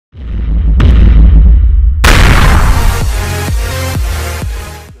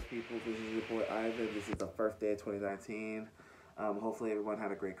2019. Hopefully everyone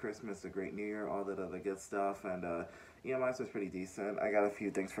had a great Christmas, a great New Year, all that other good stuff. And yeah, mine was pretty decent. I got a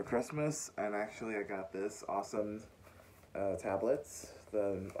few things for Christmas, and actually I got this awesome tablets,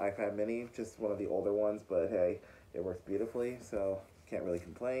 the iPad mini, just one of the older ones, but hey, it works beautifully, so can't really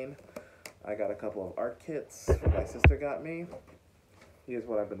complain. I got a couple of art kits my sister got me. Here's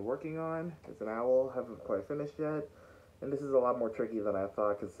what I've been working on. It's an owl, haven't quite finished yet. And this is a lot more tricky than I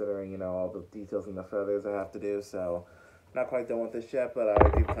thought, considering, you know, all the details and the feathers I have to do, so not quite done with this yet, but I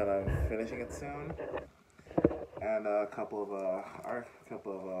do plan on finishing it soon. And a couple of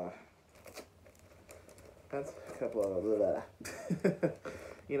pens, a couple of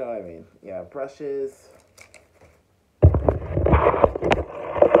you know what I mean. Yeah, brushes,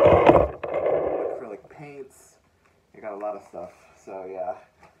 acrylic paints. I got a lot of stuff. So yeah,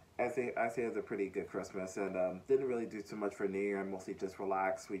 I say it was a pretty good Christmas, and didn't really do too much for New Year. I mostly just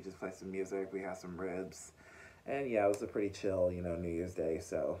relaxed. We just played some music. We had some ribs, and yeah, it was a pretty chill, you know, New Year's Day.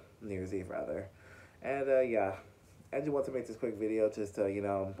 So New Year's Eve rather, and yeah, I just want to make this quick video just to, you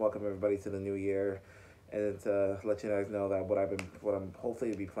know, welcome everybody to the new year, and to let you guys know that what I'm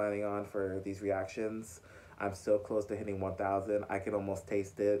hopefully be planning on for these reactions. I'm so close to hitting 1,000. I can almost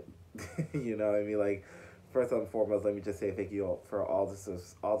taste it. You know what I mean? Like, first and foremost, let me just say thank you for all the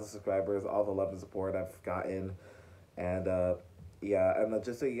subscribers, all the love and support I've gotten, and yeah, and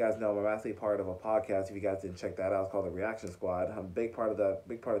just so you guys know, I'm actually part of a podcast. If you guys didn't check that out, it's called the Reaction Squad. I'm a big part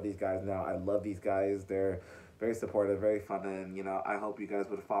of these guys now. I love these guys. They're very supportive, very fun, and you know, I hope you guys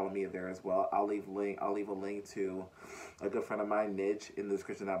would follow me there as well. I'll leave a link to a good friend of mine, Nidge, in the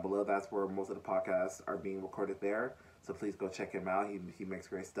description down below. That's where most of the podcasts are being recorded there. So please go check him out. He makes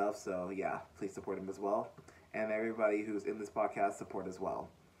great stuff. So yeah, please support him as well. And everybody who's in this podcast, support as well.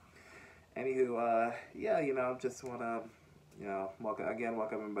 Anywho, yeah, you know, just wanna, you know, welcome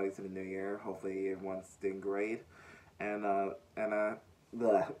everybody to the new year. Hopefully everyone's doing great. And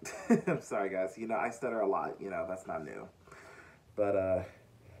bleh. I'm sorry guys, you know, I stutter a lot, you know, that's not new. But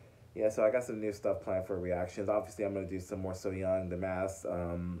yeah, so I got some new stuff planned for reactions. Obviously I'm gonna do some more So Young, The Mask,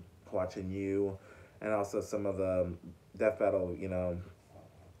 Watching You, and also some of the Death Battle,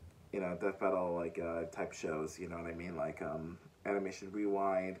 Death Battle like type shows, you know what I mean? Like Animation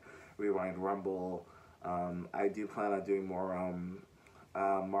Rewind, Rewind Rumble. I do plan on doing more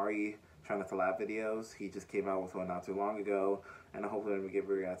Mari Trying Not to Laugh videos. He just came out with one not too long ago, and hopefully we get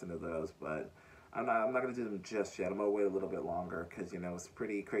reacting to those. But I'm not gonna do them just yet. I'm gonna wait a little bit longer because, you know, it's a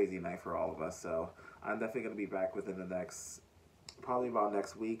pretty crazy night for all of us. So I'm definitely gonna be back within the next, probably about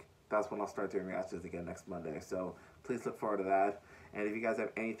next week. That's when I'll start doing reactions again next Monday. So please look forward to that. And if you guys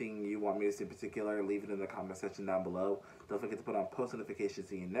have anything you want me to see in particular, leave it in the comment section down below. Don't forget to put on post notifications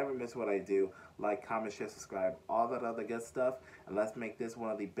so you never miss what I do. Like, comment, share, subscribe, all that other good stuff. And let's make this one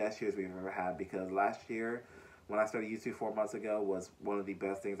of the best years we've ever had, because last year, when I started YouTube 4 months ago, was one of the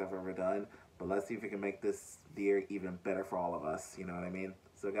best things I've ever done. But let's see if we can make this year even better for all of us. You know what I mean?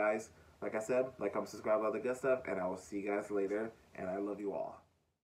 So guys, like I said, like, comment, subscribe, all the good stuff. And I will see you guys later. And I love you all.